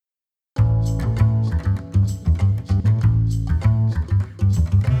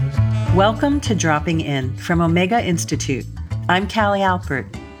Welcome to Dropping In from Omega Institute. I'm Callie Alpert.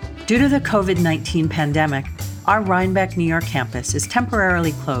 Due to the COVID-19 pandemic, our Rhinebeck, New York campus is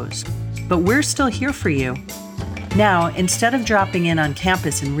temporarily closed, but we're still here for you. Now, instead of dropping in on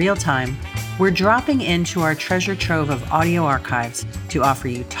campus in real time, we're dropping into our treasure trove of audio archives to offer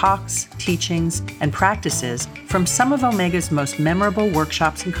you talks, teachings, and practices from some of Omega's most memorable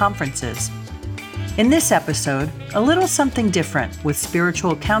workshops and conferences. In this episode, a little something different with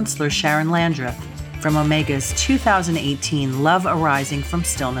spiritual counselor Sharon Landreth from Omega's 2018 Love Arising from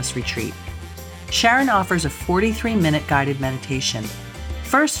Stillness retreat. Sharon offers a 43-minute guided meditation,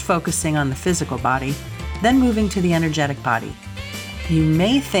 first focusing on the physical body, then moving to the energetic body. You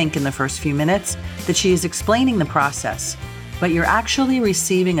may think in the first few minutes that she is explaining the process, but you're actually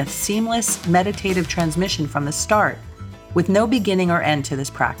receiving a seamless meditative transmission from the start, with no beginning or end to this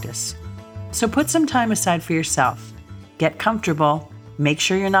practice. So put some time aside for yourself, get comfortable, make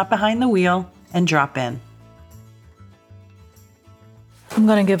sure you're not behind the wheel, and drop in. I'm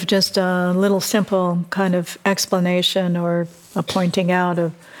going to give just a little simple kind of explanation or a pointing out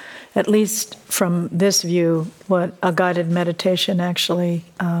of, at least from this view, what a guided meditation actually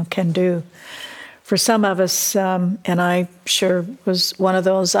can do. For some of us, and I sure was one of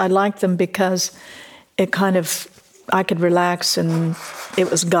those, I liked them because it kind of, I could relax and it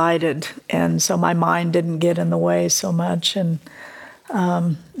was guided, and so my mind didn't get in the way so much, and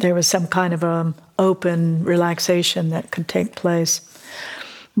there was some kind of open relaxation that could take place.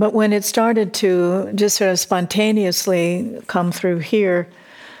 But when it started to just sort of spontaneously come through here,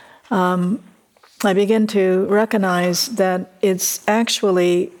 I began to recognize that it's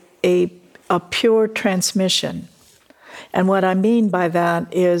actually a pure transmission. And what I mean by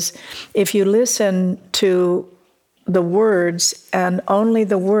that is if you listen to the words and only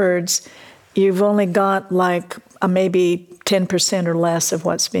the words, you've only got like maybe 10% or less of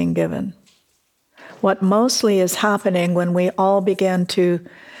what's being given. What mostly is happening when we all begin to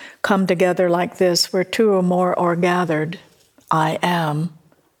come together like this, where two or more are gathered, I am,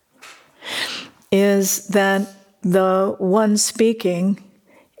 is that the one speaking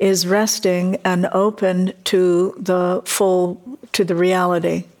is resting and open to the full, to the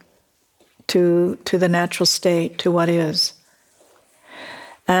reality, to the natural state, to what is.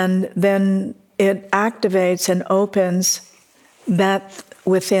 And then it activates and opens that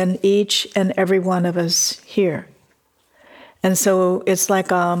within each and every one of us here. And so it's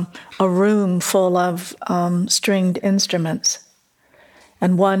like a room full of stringed instruments.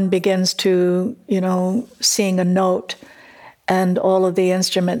 And one begins to, sing a note, and all of the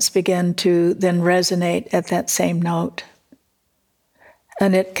instruments begin to then resonate at that same note.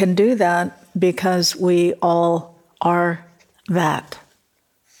 And it can do that because we all are that.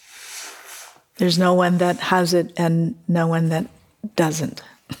 There's no one that has it and no one that doesn't.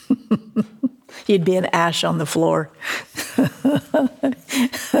 You'd be an ash on the floor.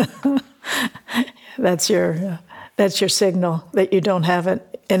 That's your signal that you don't have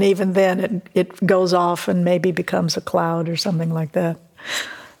it. And even then, it goes off and maybe becomes a cloud or something like that.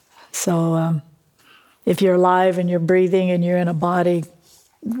 So if you're alive and you're breathing and you're in a body,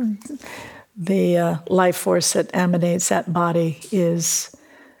 the life force that emanates that body is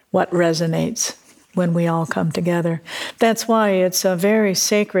what resonates when we all come together. That's why it's a very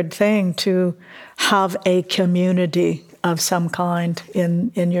sacred thing to have a community of some kind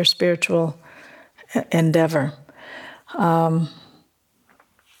in your spiritual endeavor.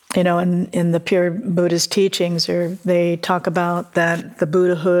 In the pure Buddhist teachings, they talk about that the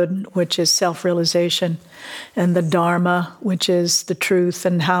Buddhahood, which is self-realization, and the Dharma, which is the truth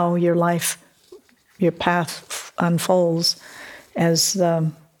and how your life, your path unfolds as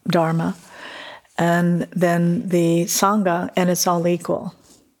Dharma, and then the Sangha, and it's all equal.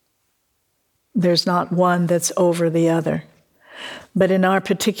 There's not one that's over the other. But in our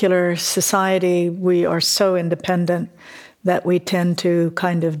particular society, we are so independent that we tend to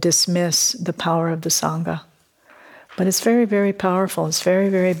kind of dismiss the power of the Sangha. But it's very, very powerful. It's very,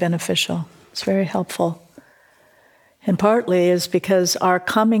 very beneficial. It's very helpful. And partly is because our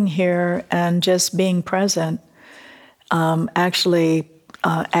coming here and just being present actually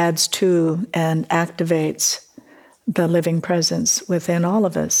adds to and activates the living presence within all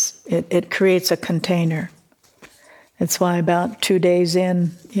of us. It creates a container. It's why about 2 days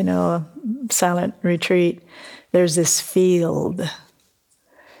in, a silent retreat, there's this field,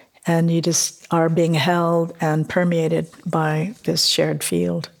 and you just are being held and permeated by this shared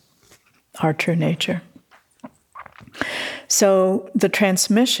field, our true nature. So the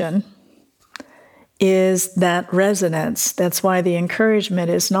transmission is that resonance. That's why the encouragement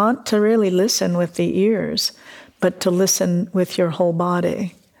is not to really listen with the ears, but to listen with your whole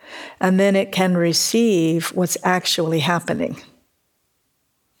body. And then it can receive what's actually happening,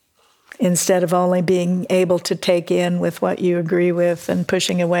 instead of only being able to take in with what you agree with and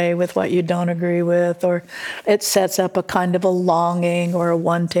pushing away with what you don't agree with. Or it sets up a kind of a longing or a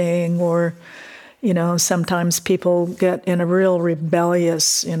wanting, or, sometimes people get in a real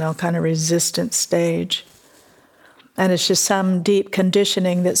rebellious, kind of resistant stage. And it's just some deep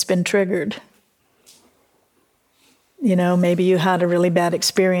conditioning that's been triggered. Maybe you had a really bad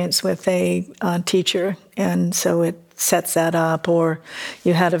experience with a teacher, and so it sets that up. Or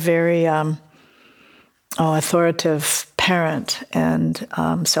you had a very authoritative parent, and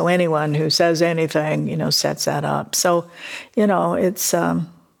so anyone who says anything, sets that up. So,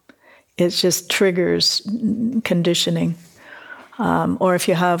 it just triggers conditioning. Or if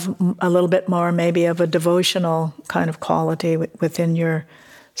you have a little bit more maybe of a devotional kind of quality within your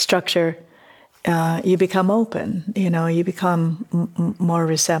structure, you become open, you become more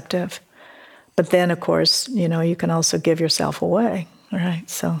receptive. But then, of course, you can also give yourself away, right?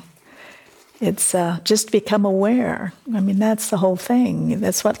 So it's just become aware. I mean, that's the whole thing.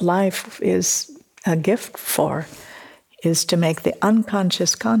 That's what life is a gift for, is to make the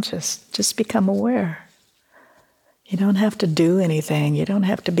unconscious conscious. Just become aware. You don't have to do anything. You don't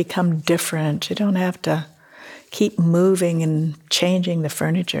have to become different. You don't have to keep moving and changing the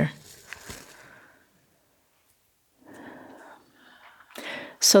furniture.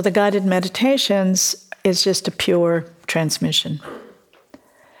 So the guided meditations is just a pure transmission.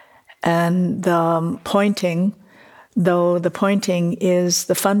 And the pointing, though the pointing is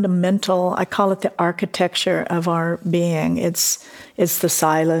the fundamental, I call it the architecture of our being. It's the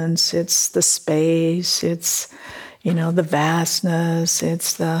silence, it's the space, it's, the vastness,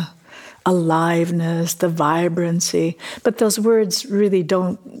 it's the aliveness, the vibrancy. But those words really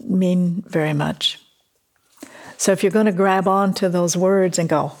don't mean very much. So if you're going to grab onto those words and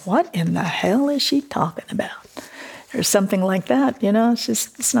go, what in the hell is she talking about? Or something like that,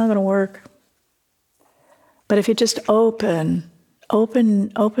 it's not going to work. But if you just open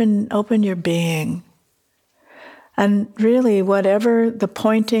your being, and really whatever the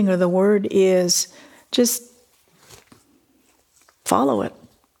pointing or the word is, just follow it.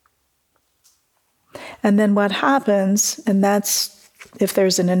 And then what happens, and that's, if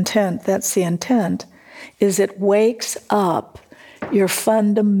there's an intent, that's the intent, is it wakes up your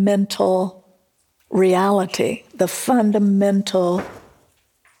fundamental reality, the fundamental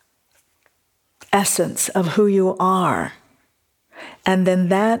essence of who you are. And then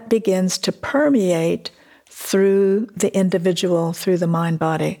that begins to permeate through the individual, through the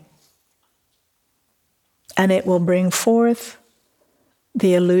mind-body. And it will bring forth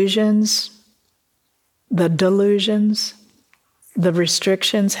the illusions, the delusions, the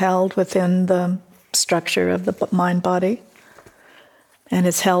restrictions held within the structure of the mind-body. And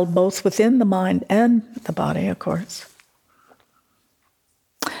it's held both within the mind and the body, of course.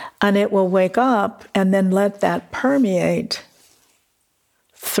 And it will wake up and then let that permeate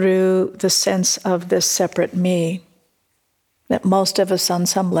through the sense of this separate me that most of us on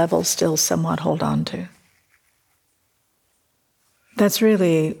some level still somewhat hold on to. That's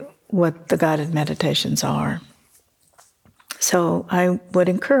really what the guided meditations are. So I would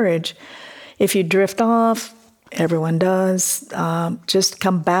encourage, if you drift off, everyone does, just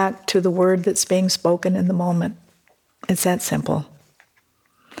come back to the word that's being spoken in the moment. It's that simple.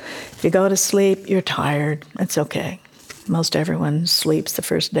 If you go to sleep, you're tired. It's okay. Most everyone sleeps the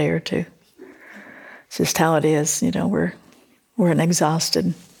first day or two. It's just how it is. We're an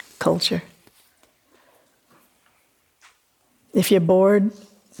exhausted culture. If you're bored,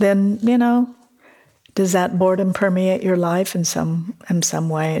 then, does that boredom permeate your life in some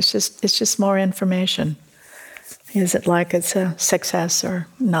way? It's just more information. Is it like it's a success or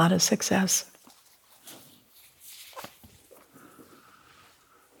not a success?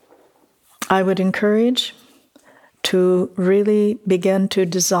 I would encourage to really begin to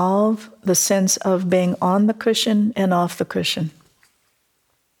dissolve the sense of being on the cushion and off the cushion.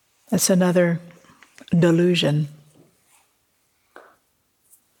 That's another delusion.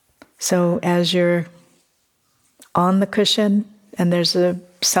 So as you're on the cushion and there's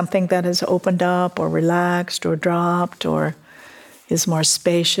something that has opened up or relaxed or dropped or is more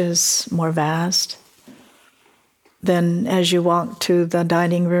spacious, more vast, then as you walk to the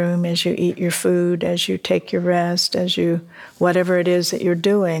dining room, as you eat your food, as you take your rest, whatever it is that you're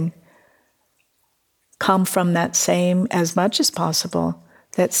doing, come from that same, as much as possible,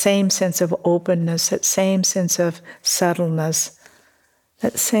 that same sense of openness, that same sense of subtleness,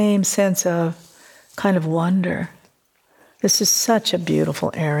 that same sense of kind of wonder. This is such a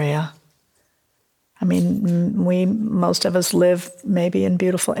beautiful area. I mean, most of us live maybe in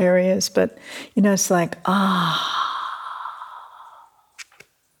beautiful areas, but, it's like, I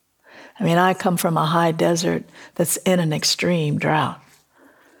mean, I come from a high desert that's in an extreme drought.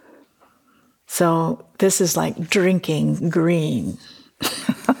 So this is like drinking green,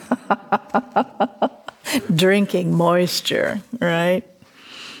 drinking moisture, right?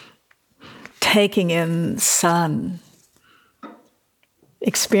 Taking in sun,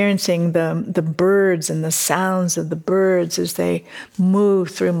 experiencing the birds and the sounds of the birds as they move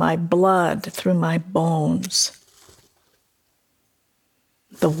through my blood, through my bones.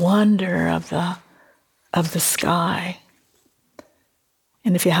 The wonder of the sky.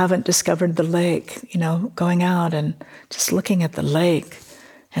 And if you haven't discovered the lake, going out and just looking at the lake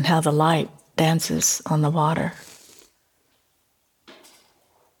and how the light dances on the water.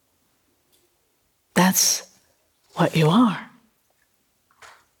 That's what you are.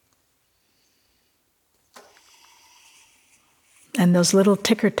 And those little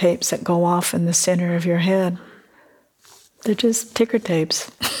ticker tapes that go off in the center of your head, they're just ticker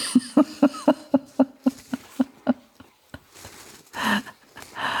tapes.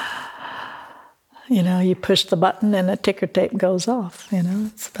 You push the button and a ticker tape goes off.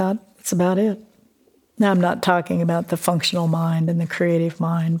 It's about it. Now, I'm not talking about the functional mind and the creative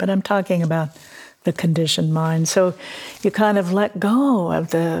mind, but I'm talking about the conditioned mind. So you kind of let go of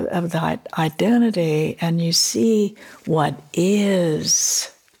the identity and you see what is.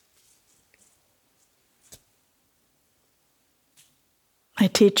 My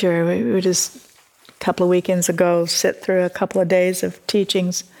teacher, we would just a couple of weekends ago sit through a couple of days of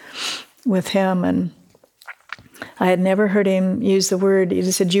teachings with him, and I had never heard him use the word.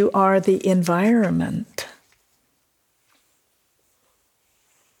 He said, "You are the environment."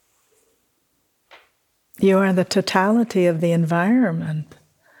 You are the totality of the environment.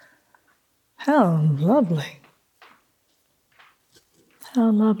 How lovely.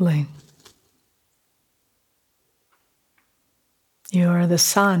 How lovely. You are the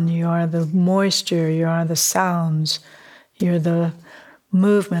sun, you are the moisture, you are the sounds, you're the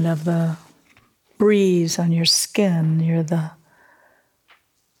movement of the breeze on your skin, you're the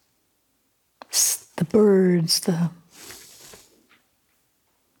birds, the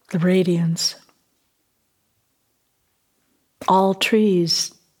radiance. All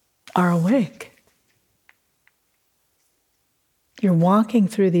trees are awake. You're walking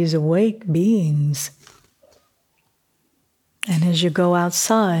through these awake beings. And as you go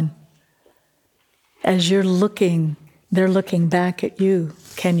outside, as you're looking, they're looking back at you.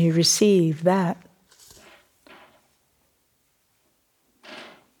 Can you receive that?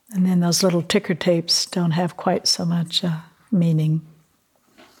 And then those little ticker tapes don't have quite so much meaning.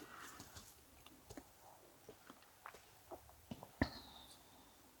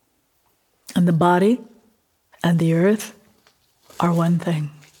 And the body and the earth are one thing.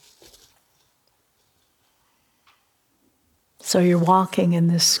 So you're walking in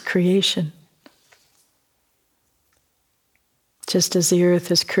this creation. Just as the earth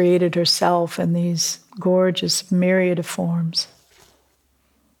has created herself in these gorgeous myriad of forms.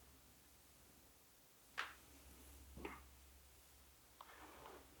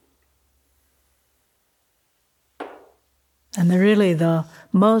 And the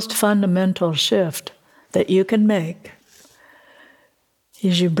most fundamental shift that you can make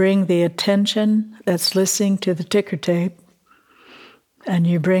is you bring the attention that's listening to the ticker tape and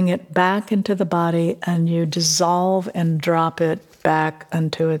you bring it back into the body and you dissolve and drop it back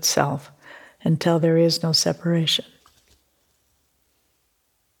unto itself until there is no separation.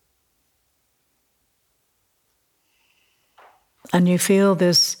 And you feel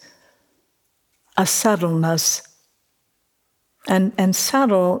a subtleness. And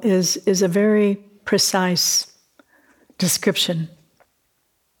subtle is a very precise description.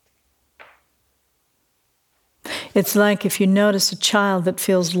 It's like if you notice a child that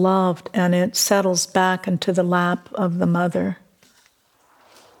feels loved and it settles back into the lap of the mother.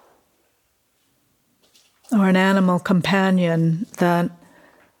 Or an animal companion that,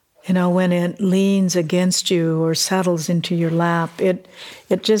 when it leans against you or settles into your lap,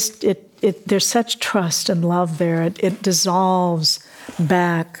 there's such trust and love there. It dissolves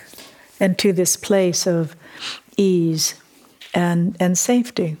back into this place of ease and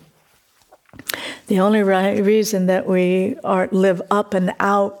safety. The only reason that we live up and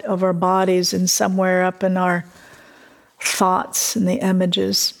out of our bodies and somewhere up in our thoughts and the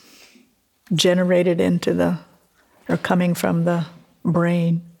images generated or coming from the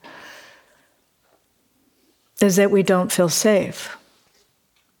brain is that we don't feel safe.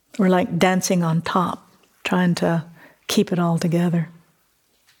 We're like dancing on top, trying to keep it all together.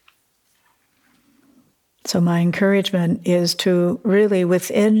 So my encouragement is to really,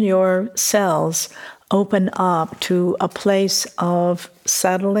 within your cells, open up to a place of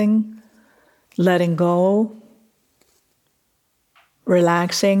settling, letting go,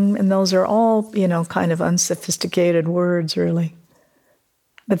 relaxing. And those are all, kind of unsophisticated words, really.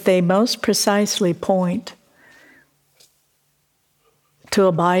 But they most precisely point to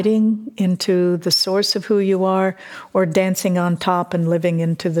abiding into the source of who you are, or dancing on top and living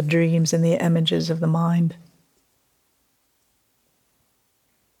into the dreams and the images of the mind.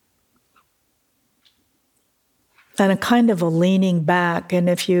 And a kind of a leaning back. And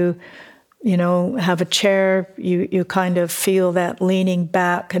if you have a chair, you kind of feel that leaning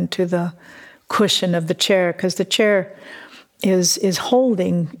back into the cushion of the chair, because the chair is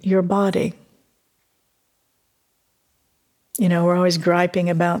holding your body. We're always griping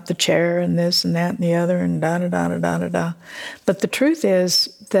about the chair and this and that and the other and da-da-da-da-da-da-da. But the truth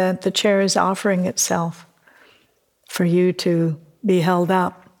is that the chair is offering itself for you to be held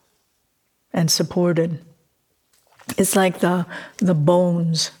up and supported. It's like the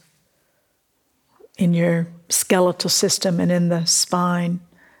bones in your skeletal system and in the spine.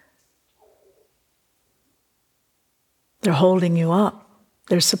 They're holding you up.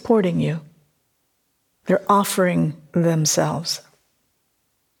 They're supporting you. They're offering themselves.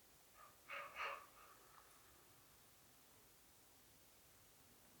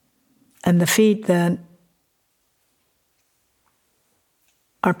 And the feet that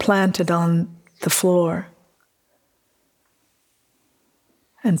are planted on the floor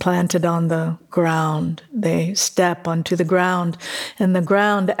and planted on the ground, they step onto the ground, and the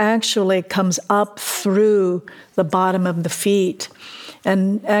ground actually comes up through the bottom of the feet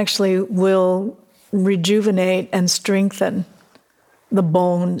and actually will rejuvenate and strengthen the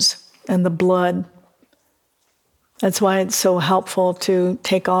bones and the blood. That's why it's so helpful to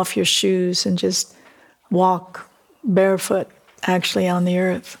take off your shoes and just walk barefoot actually on the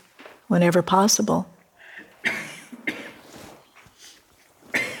earth whenever possible.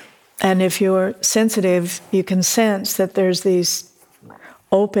 And if you're sensitive, you can sense that there's these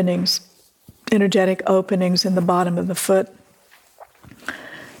openings, energetic openings in the bottom of the foot.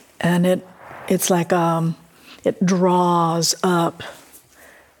 And it's like it draws up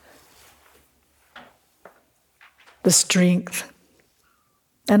the strength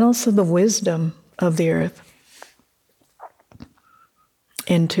and also the wisdom of the earth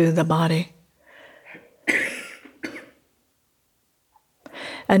into the body.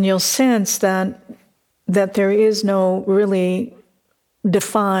 And you'll sense that there is no really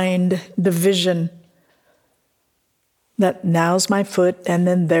defined division, that now's my foot and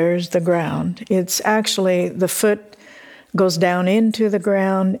then there's the ground. It's actually the foot goes down into the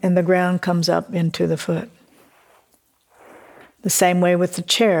ground and the ground comes up into the foot. The same way with the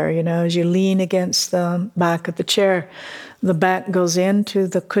chair, as you lean against the back of the chair, the back goes into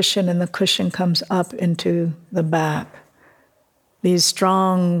the cushion and the cushion comes up into the back. These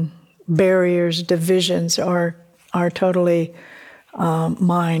strong barriers, divisions are totally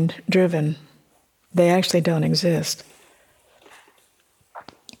mind-driven. They actually don't exist.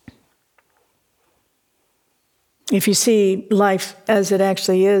 If you see life as it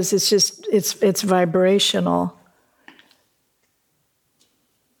actually is, it's vibrational.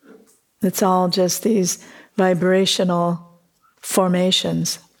 It's all just these vibrational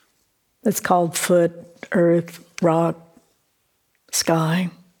formations. It's called foot, earth, rock, sky,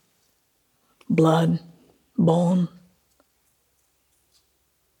 blood, bone.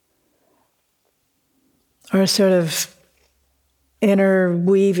 Or sort of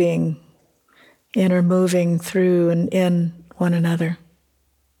interweaving, intermoving through and in one another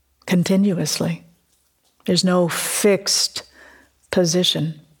continuously. There's no fixed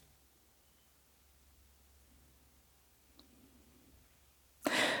position.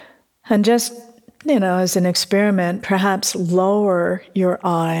 And just, as an experiment, perhaps lower your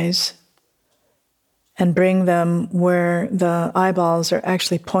eyes and bring them where the eyeballs are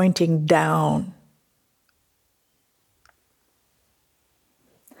actually pointing down.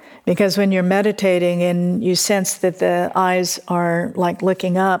 Because when you're meditating and you sense that the eyes are like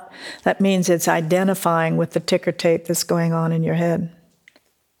looking up, that means it's identifying with the ticker tape that's going on in your head.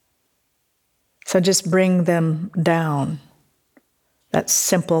 So just bring them down. That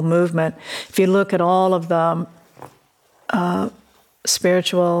simple movement. If you look at all of the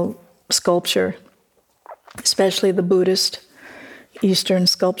spiritual sculpture, especially the Buddhist Eastern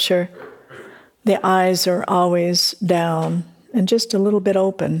sculpture, the eyes are always down and just a little bit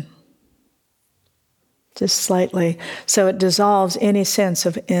open, just slightly. So it dissolves any sense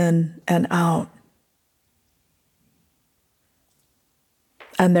of in and out.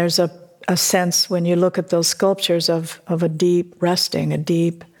 And there's a a sense when you look at those sculptures of a deep resting, a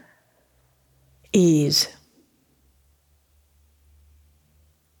deep ease.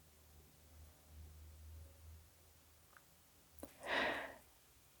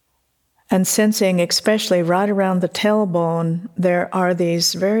 And sensing, especially right around the tailbone, there are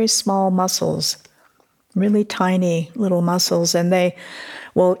these very small muscles, really tiny little muscles, and they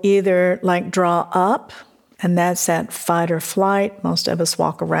will either like draw up, and that's that fight or flight. Most of us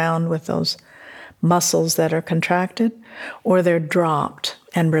walk around with those muscles that are contracted, or they're dropped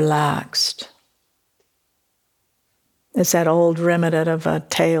and relaxed. It's that old remnant of a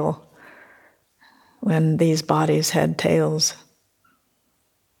tail when these bodies had tails.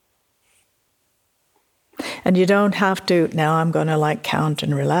 And you don't have to, now I'm going to like count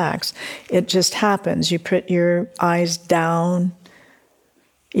and relax. It just happens. You put your eyes down.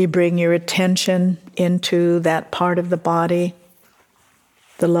 You bring your attention into that part of the body,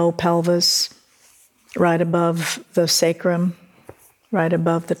 the low pelvis, right above the sacrum, right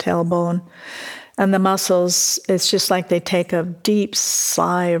above the tailbone. And the muscles, it's just like they take a deep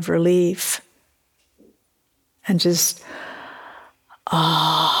sigh of relief and just,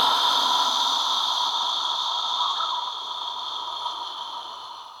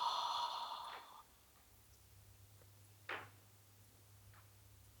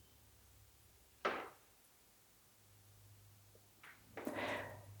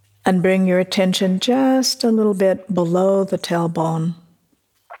 and bring your attention just a little bit below the tailbone,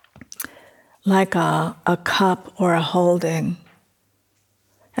 like a cup or a holding.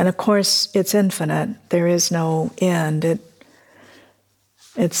 And of course, it's infinite. There is no end.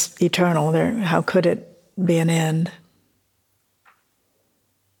 It's eternal. How could it be an end?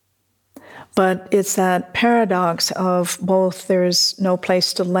 But it's that paradox of both there's no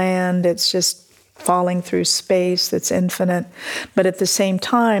place to land, it's just falling through space that's infinite, but at the same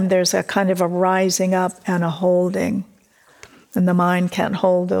time there's a kind of a rising up and a holding, and the mind can't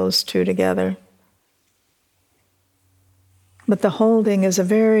hold those two together. But the holding is a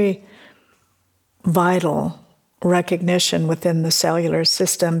very vital recognition within the cellular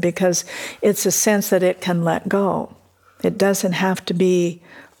system, because it's a sense that it can let go. It doesn't have to be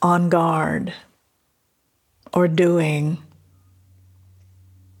on guard or doing,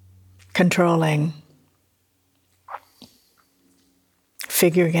 controlling,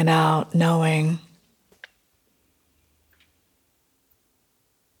 figuring it out, knowing.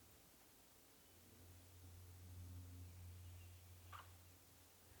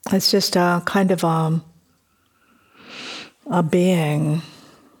 It's just a kind of a being,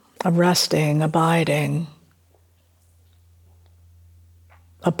 a resting, abiding,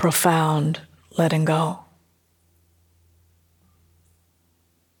 a profound letting go.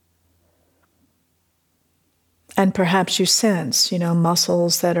 And perhaps you sense,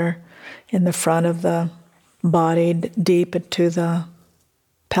 muscles that are in the front of the body, deep into the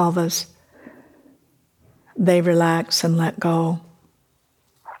pelvis. They relax and let go.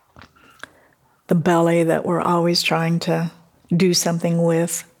 The belly that we're always trying to do something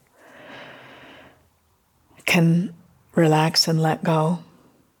with can relax and let go,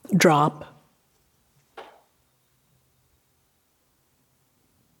 drop.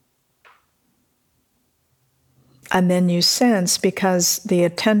 And then you sense, because the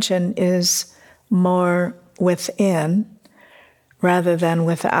attention is more within rather than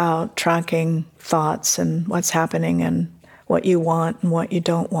without, tracking thoughts and what's happening and what you want and what you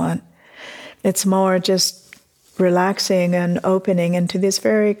don't want. It's more just relaxing and opening into this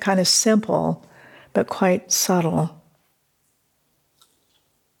very kind of simple but quite subtle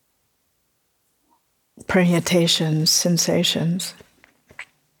permutations, sensations.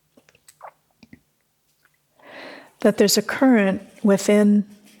 That there's a current within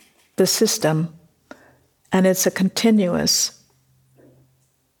the system, and it's a continuous.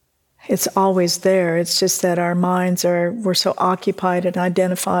 It's always there. It's just that our minds we're so occupied and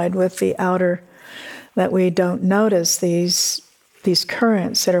identified with the outer that we don't notice these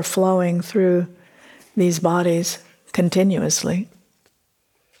currents that are flowing through these bodies continuously.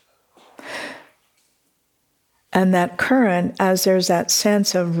 And that current, as there's that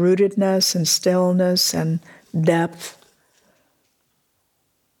sense of rootedness and stillness and depth,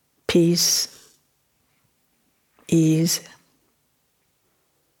 peace, ease,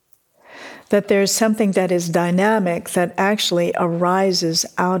 that there's something that is dynamic that actually arises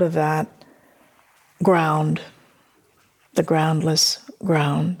out of that ground, the groundless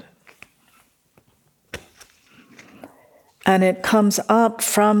ground. And it comes up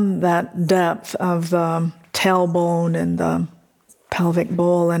from that depth of the tailbone and the pelvic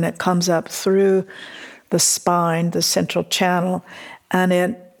bowl, and it comes up through the spine, the central channel, and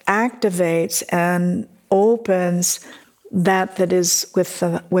it activates and opens that is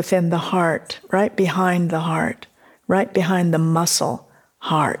within the heart, right behind the heart, right behind the muscle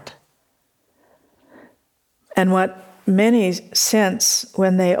heart. And what many sense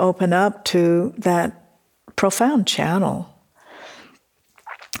when they open up to that profound channel,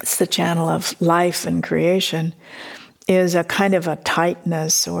 it's the channel of life and creation, is a kind of a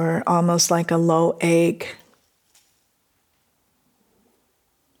tightness or almost like a low ache.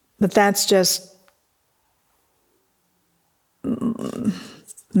 But that's just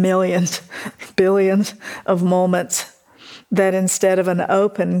millions, billions of moments that instead of an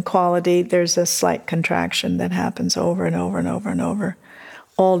open quality, there's a slight contraction that happens over and over and over and over,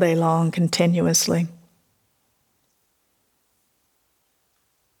 all day long, continuously.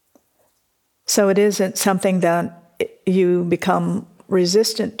 So it isn't something that you become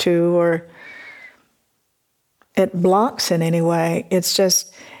resistant to or it blocks in any way. It's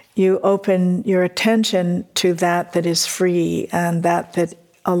just you open your attention to that is free and that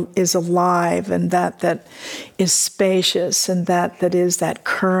is alive and that is spacious and that is that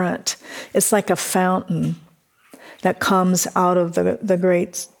current. It's like a fountain that comes out of the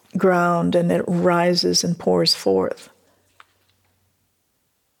great ground and it rises and pours forth.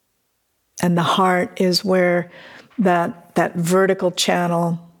 And the heart is where that vertical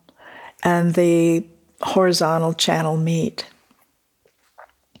channel and the horizontal channel meet.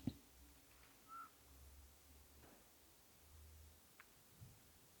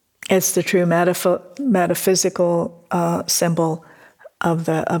 It's the true metaphysical symbol of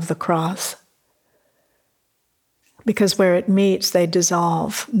the cross. Because where it meets, they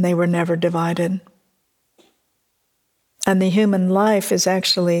dissolve, and they were never divided. And the human life is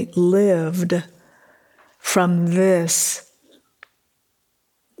actually lived from this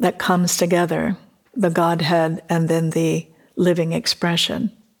that comes together, the Godhead and then the living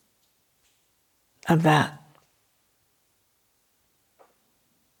expression of that.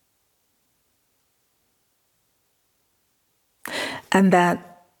 And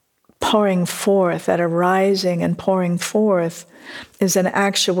that pouring forth, that arising and pouring forth, is an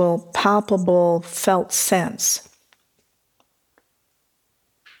actual, palpable, felt sense.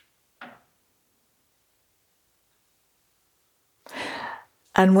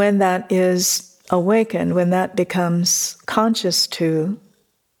 And when that is awakened, when that becomes conscious to,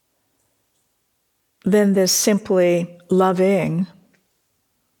 then this simply loving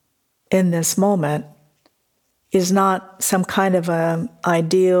in this moment is not some kind of an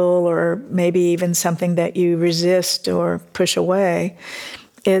ideal or maybe even something that you resist or push away.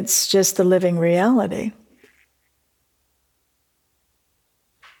 It's just the living reality.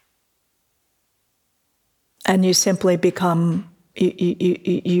 And you simply become,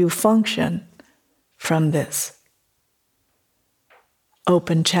 you function from this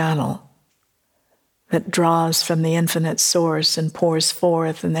open channel that draws from the infinite source and pours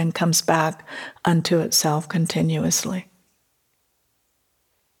forth and then comes back unto itself continuously.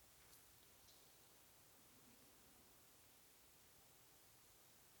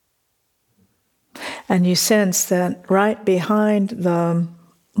 And you sense that right behind the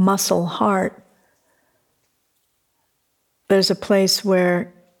muscle heart, there's a place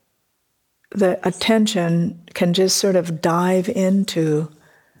where the attention can just sort of dive into.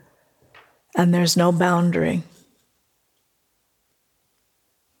 And there's no boundary.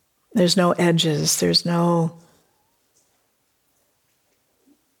 There's no edges. There's no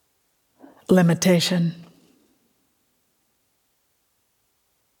limitation.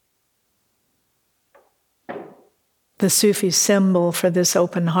 The Sufi symbol for this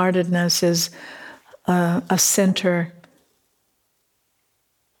open-heartedness is a center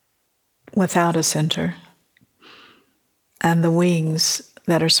without a center, and the wings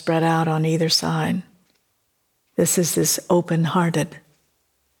that are spread out on either side. This is this open-hearted.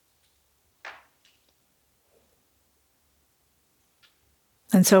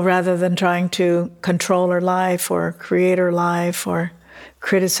 And so rather than trying to control our life or create our life or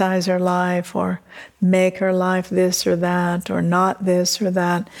criticize our life or make our life this or that or not this or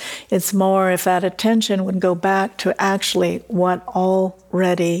that, it's more if that attention would go back to actually what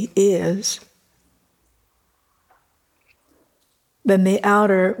already is, then the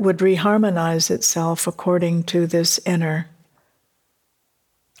outer would reharmonize itself according to this inner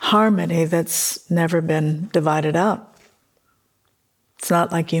harmony that's never been divided up. It's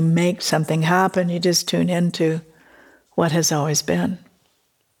not like you make something happen, you just tune into what has always been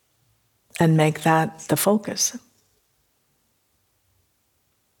and make that the focus.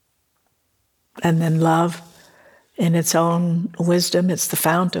 And then love, in its own wisdom, it's the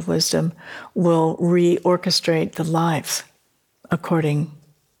fount of wisdom, will reorchestrate the life according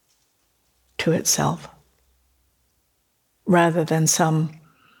to itself, rather than some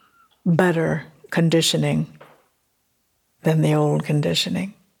better conditioning than the old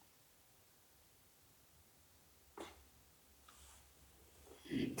conditioning.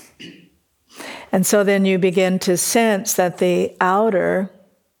 And so then you begin to sense that the outer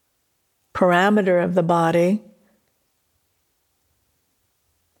parameter of the body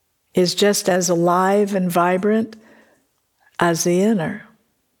is just as alive and vibrant as the inner.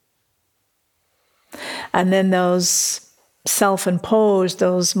 And then those self-imposed,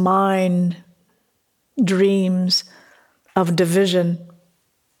 those mind dreams of division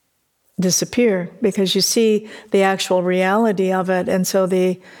disappear, because you see the actual reality of it. And so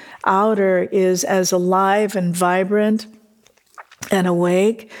the outer is as alive and vibrant and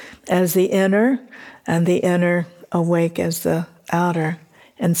awake as the inner, and the inner awake as the outer.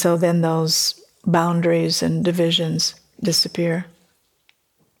 And so then those boundaries and divisions disappear.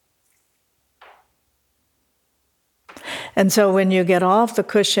 And so when you get off the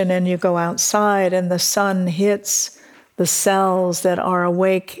cushion and you go outside and the sun hits the cells that are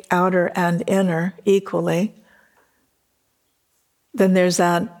awake, outer and inner, equally, then there's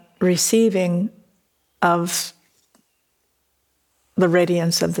that receiving of the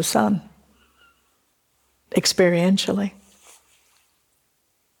radiance of the sun, experientially.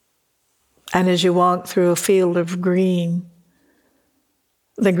 And as you walk through a field of green,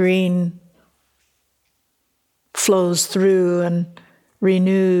 the green flows through and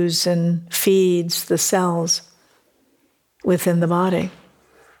renews and feeds the cells within the body.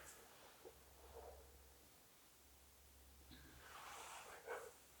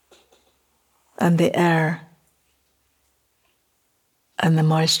 And the air and the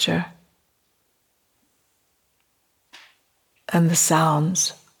moisture and the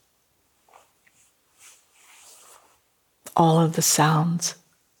sounds, all of the sounds,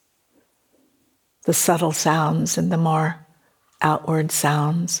 the subtle sounds and the more outward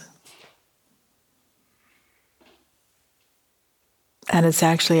sounds. And it's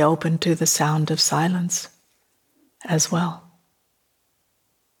actually open to the sound of silence as well.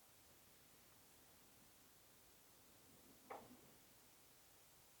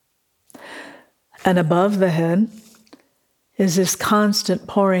 And above the head is this constant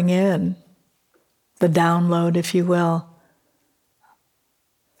pouring in, the download, if you will,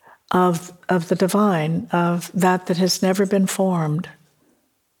 of the divine, of that has never been formed.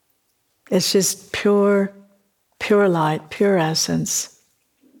 It's just pure light, pure essence,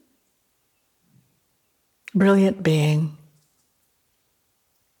 brilliant being.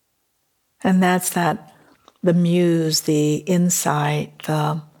 And that's the muse, the insight,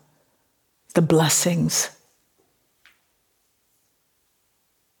 the blessings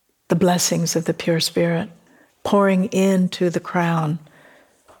of the pure spirit pouring into the crown,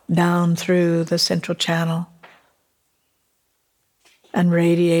 down through the central channel, and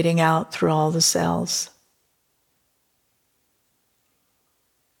radiating out through all the cells.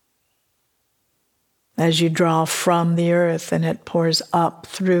 As you draw from the earth and it pours up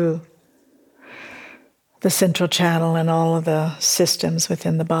through the central channel and all of the systems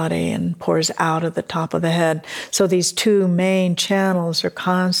within the body and pours out at the top of the head. So these two main channels are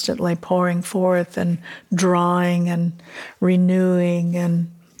constantly pouring forth and drawing and renewing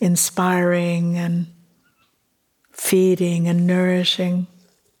and inspiring and feeding and nourishing.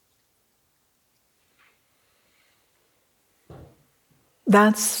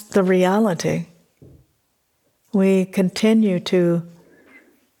 That's the reality. We continue to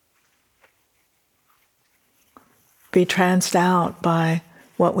be tranced out by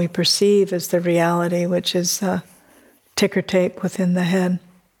what we perceive as the reality, which is ticker tape within the head,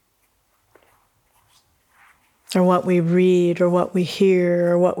 or what we read, or what we hear,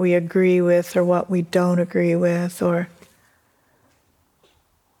 or what we agree with, or what we don't agree with, or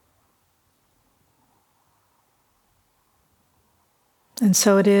and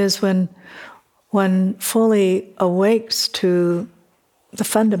so it is when one fully awakes to the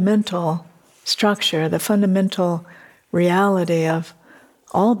fundamental structure, the fundamental reality of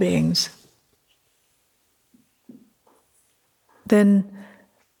all beings, then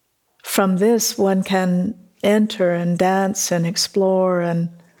from this one can enter and dance and explore and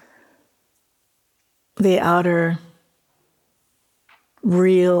the outer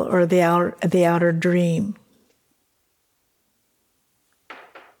real or the outer dream.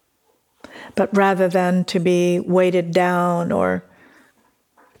 But rather than to be weighted down or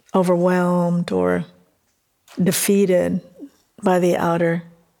overwhelmed or defeated by the outer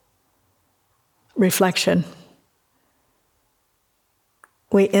reflection,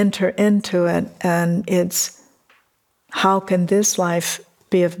 we enter into it, and it's how can this life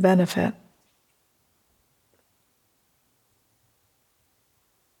be of benefit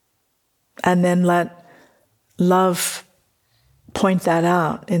And then let love point that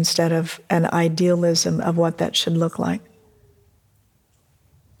out instead of an idealism of what that should look like.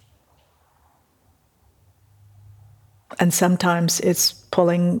 And sometimes it's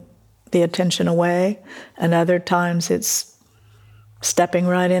pulling the attention away, and other times it's stepping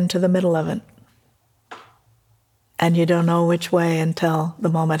right into the middle of it. And you don't know which way until the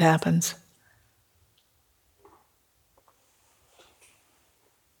moment happens.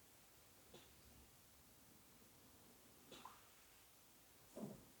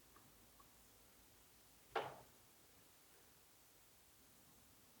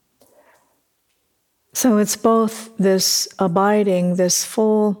 So it's both this abiding, this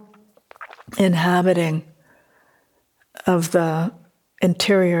full inhabiting of the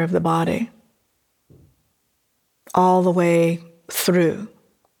interior of the body, all the way through,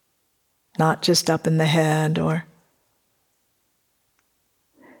 not just up in the head, or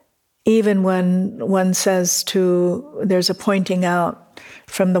even when one says there's a pointing out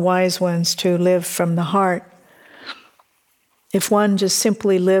from the wise ones to live from the heart. If one just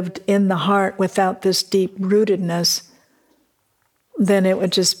simply lived in the heart without this deep rootedness, then it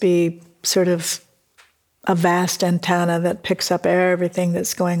would just be sort of a vast antenna that picks up everything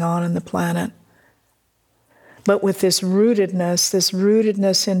that's going on in the planet. But with this rootedness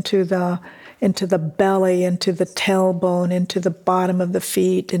into the belly, into the tailbone, into the bottom of the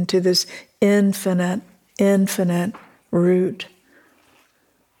feet, into this infinite root,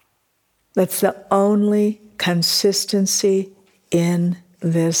 that's the only consistency in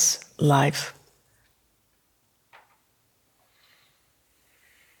this life.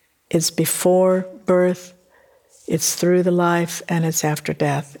 It's before birth, it's through the life, and it's after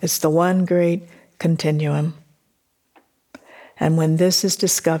death. It's the one great continuum. And when this is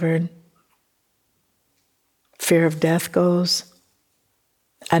discovered, fear of death goes,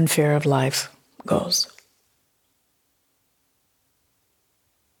 and fear of life goes.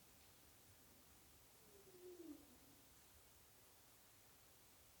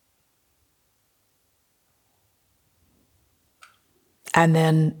 And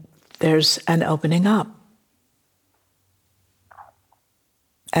then there's an opening up.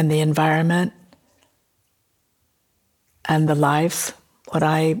 And the environment and the life, what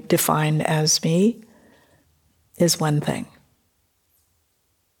I define as me, is one thing.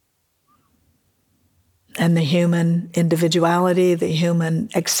 And the human individuality, the human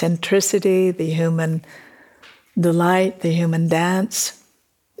eccentricity, the human delight, the human dance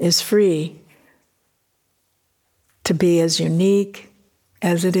is free to be as unique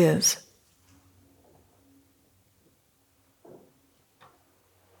as it is.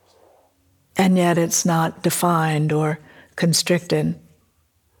 And yet it's not defined or constricted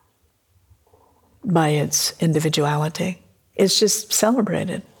by its individuality. It's just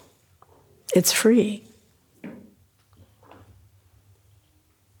celebrated. It's free.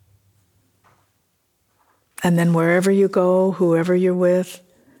 And then wherever you go, whoever you're with,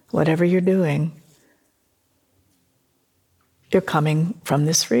 whatever you're doing, you're coming from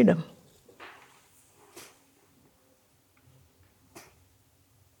this freedom.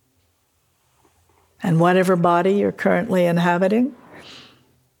 And whatever body you're currently inhabiting,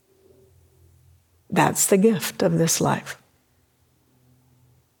 that's the gift of this life.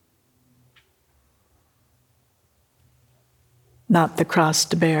 Not the cross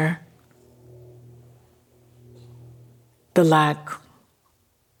to bear, the lack,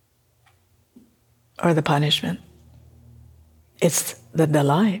 or the punishment. It's the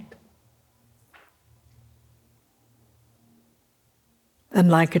delight.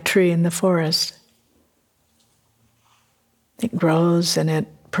 And like a tree in the forest, it grows and it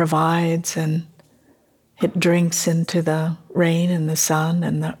provides and it drinks into the rain and the sun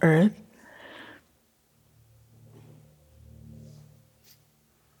and the earth.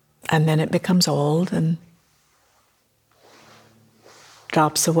 And then it becomes old and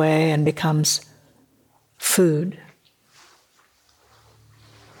drops away and becomes food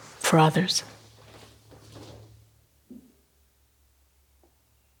for others.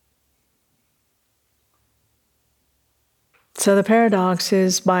 So the paradox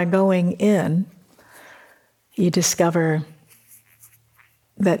is, by going in, you discover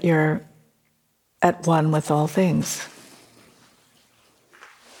that you're at one with all things.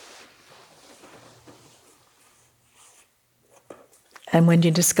 And when you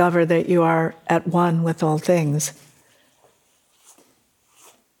discover that you are at one with all things,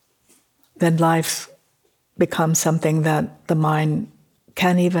 then life becomes something that the mind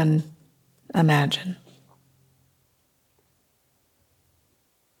can't even imagine.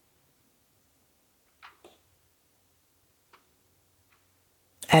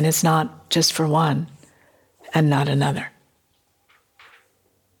 And it's not just for one and not another.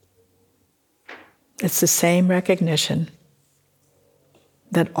 It's the same recognition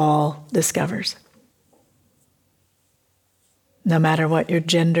that all discovers. No matter what your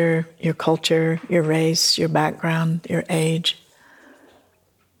gender, your culture, your race, your background, your age.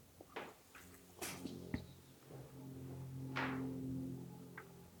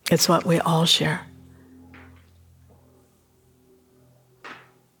 It's what we all share.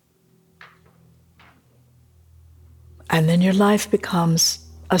 And then your life becomes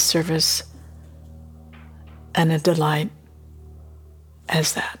a service and a delight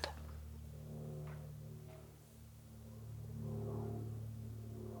as that.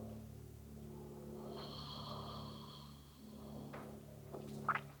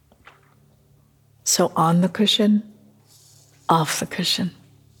 So on the cushion, off the cushion.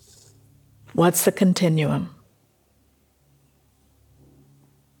 What's the continuum?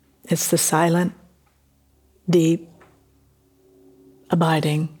 It's the silent, deep,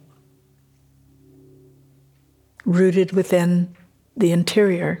 abiding, rooted within the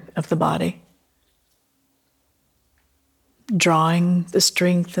interior of the body, drawing the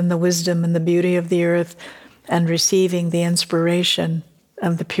strength and the wisdom and the beauty of the earth and receiving the inspiration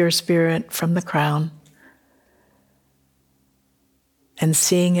of the pure spirit from the crown and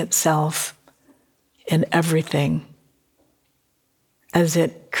seeing itself in everything as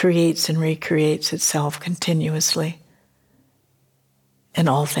it creates and recreates itself continuously in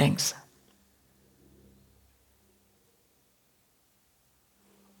all things.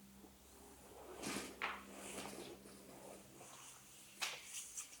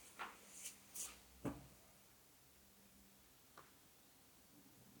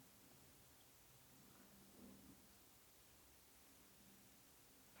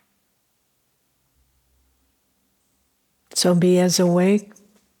 So be as awake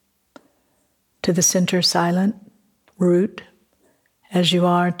to the center silent root as you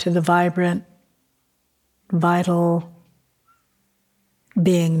are to the vibrant, vital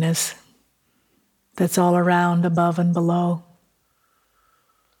beingness that's all around, above and below.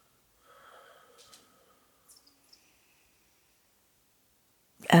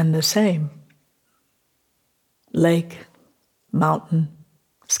 And the same. Lake, mountain,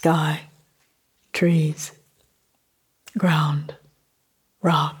 sky, trees, ground,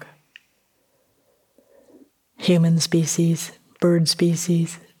 rock, human species, bird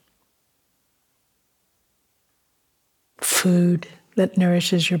species, food that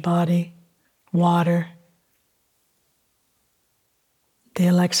nourishes your body, water, the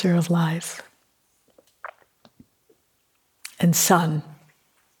elixir of life, and sun.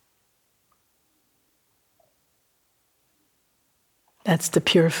 That's the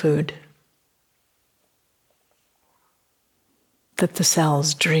pure food that the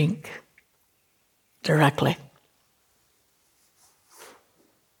cells drink directly.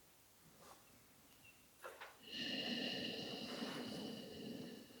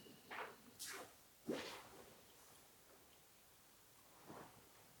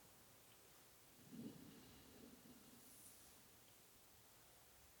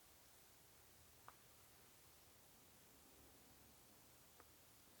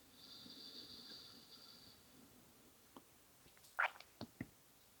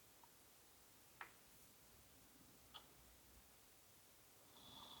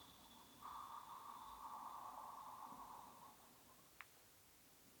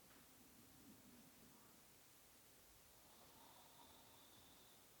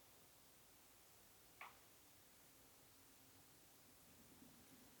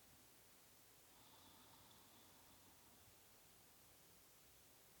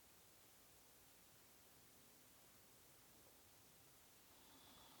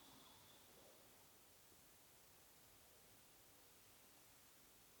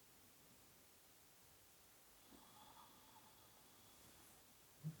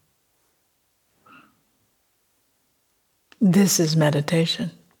 This is meditation.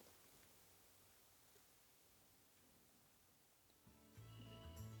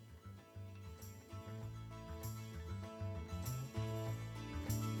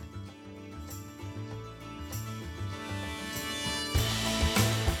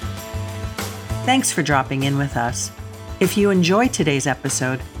 Thanks for dropping in with us. If you enjoyed today's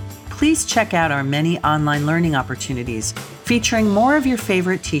episode, please check out our many online learning opportunities featuring more of your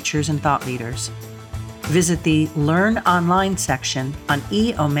favorite teachers and thought leaders. Visit the Learn Online section on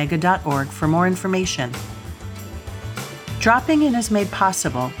eomega.org for more information. Dropping in is made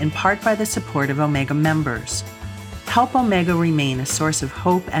possible in part by the support of Omega members. Help Omega remain a source of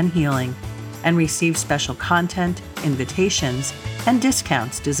hope and healing and receive special content, invitations, and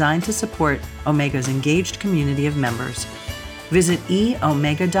discounts designed to support Omega's engaged community of members. Visit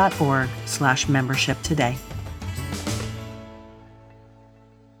eomega.org/membership today.